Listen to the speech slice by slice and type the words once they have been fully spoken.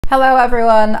Hello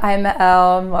everyone, I'm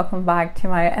Elle and welcome back to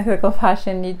my ethical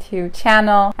fashion YouTube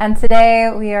channel. And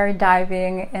today we are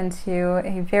diving into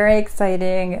a very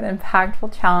exciting and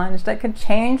impactful challenge that could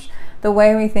change the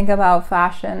way we think about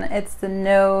fashion. It's the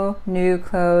No New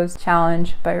Clothes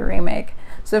Challenge by Remake.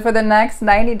 So for the next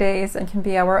 90 days, it can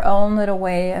be our own little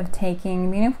way of taking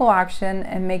meaningful action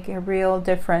and make a real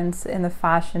difference in the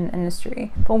fashion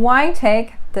industry. But why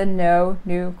take the No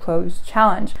New Clothes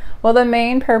Challenge? Well, the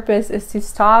main purpose is to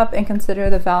stop and consider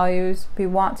the values we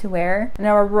want to wear and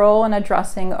our role in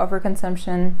addressing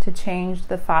overconsumption to change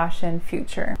the fashion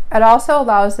future. It also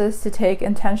allows us to take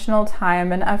intentional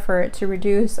time and effort to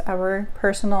reduce our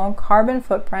personal carbon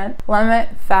footprint, limit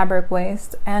fabric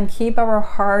waste, and keep our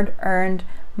hard-earned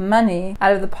money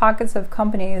out of the pockets of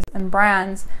companies and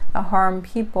brands that harm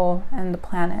people and the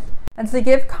planet. And to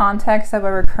give context of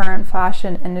our current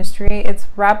fashion industry, it's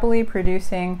rapidly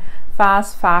producing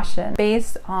fast fashion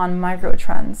based on micro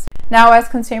trends. Now, as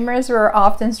consumers, we're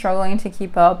often struggling to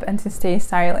keep up and to stay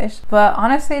stylish. But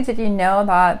honestly, did you know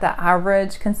that the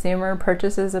average consumer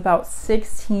purchases about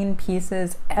 16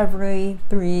 pieces every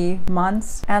 3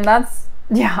 months? And that's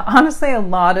honestly a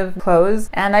lot of clothes.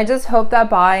 And I just hope that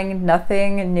buying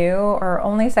nothing new or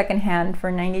only secondhand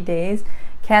for 90 days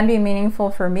can be meaningful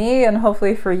for me and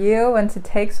hopefully for you, and to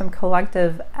take some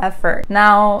collective effort.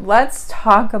 Now, let's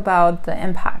talk about the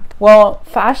impact. Well,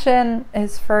 fashion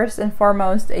is first and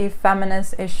foremost a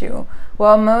feminist issue.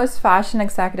 While most fashion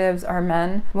executives are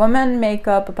men, women make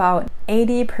up about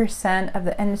 80% of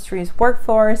the industry's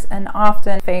workforce and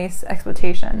often face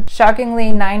exploitation.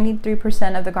 Shockingly,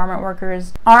 93% of the garment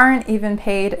workers aren't even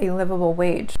paid a livable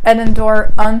wage and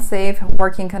endure unsafe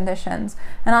working conditions.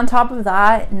 And on top of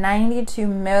that, 92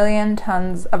 million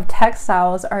tons of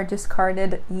textiles are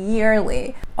discarded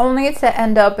yearly, only to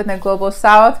end up in the global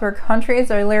south, where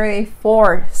countries are literally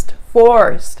forced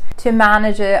to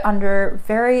manage it under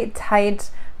very tight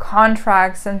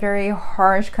contracts and very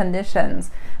harsh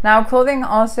conditions. Now, clothing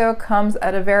also comes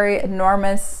at a very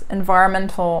enormous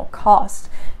environmental cost.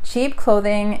 Cheap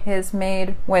clothing is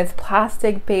made with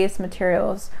plastic-based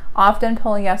materials, often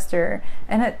polyester,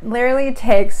 and it literally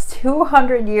takes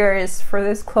 200 years for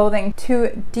this clothing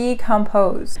to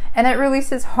decompose. And it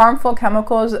releases harmful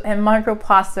chemicals and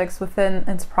microplastics within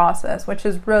its process, which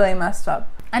is really messed up.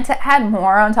 And to add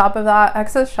more on top of that,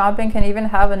 excess shopping can even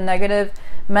have a negative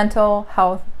mental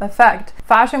health effect.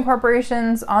 Fashion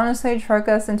corporations honestly trick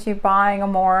us into buying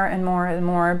more and more and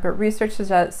more, but research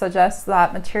suggests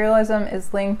that materialism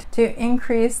is linked to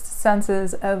increased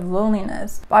senses of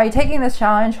loneliness. By taking this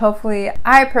challenge, hopefully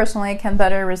I personally can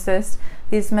better resist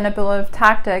these manipulative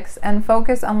tactics and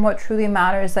focus on what truly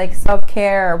matters, like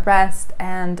self-care, rest,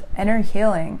 and inner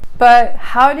healing. But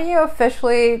how do you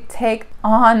officially take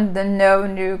on the No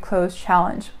New Clothes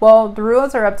Challenge? Well, the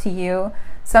rules are up to you.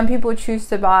 Some people choose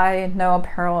to buy no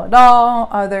apparel at all.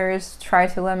 Others try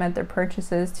to limit their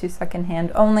purchases to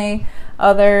secondhand only.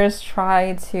 Others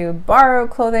try to borrow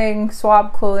clothing,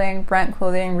 swap clothing, rent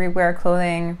clothing, rewear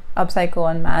clothing,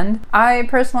 upcycle and mend. I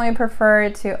personally prefer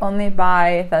to only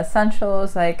buy the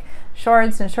essentials like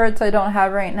shorts and shirts I don't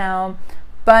have right now.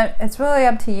 But it's really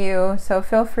up to you, so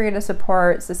feel free to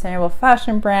support sustainable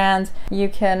fashion brands. You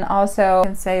can also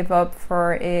save up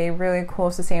for a really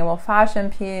cool sustainable fashion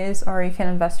piece, or you can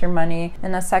invest your money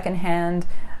in a secondhand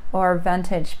or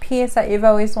vintage piece that you've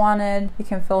always wanted. You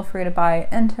can feel free to buy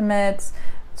intimates,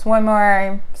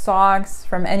 swimwear, socks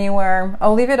from anywhere.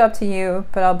 I'll leave it up to you,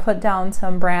 but I'll put down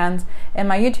some brands in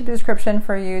my YouTube description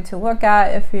for you to look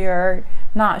at if you're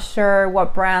not sure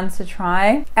what brands to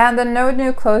try. And the No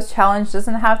New Clothes Challenge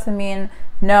doesn't have to mean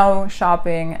no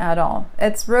shopping at all.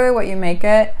 It's really what you make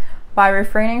it. By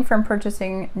refraining from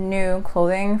purchasing new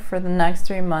clothing for the next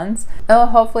 3 months, it'll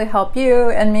hopefully help you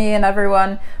and me and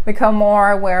everyone become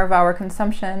more aware of our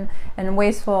consumption and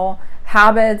wasteful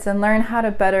habits and learn how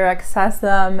to better access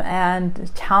them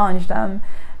and challenge them.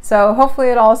 So hopefully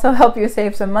it'll also help you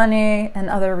save some money and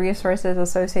other resources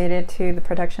associated to the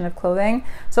production of clothing.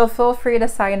 So feel free to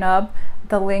sign up.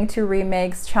 The link to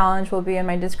Remake's challenge will be in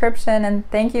my description. And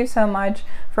thank you so much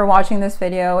for watching this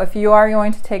video. If you are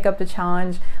going to take up the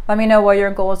challenge, let me know what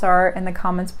your goals are in the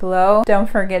comments below. Don't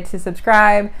forget to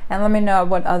subscribe and let me know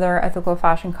what other ethical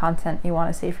fashion content you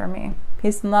want to see from me.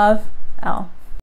 Peace and love, Elle.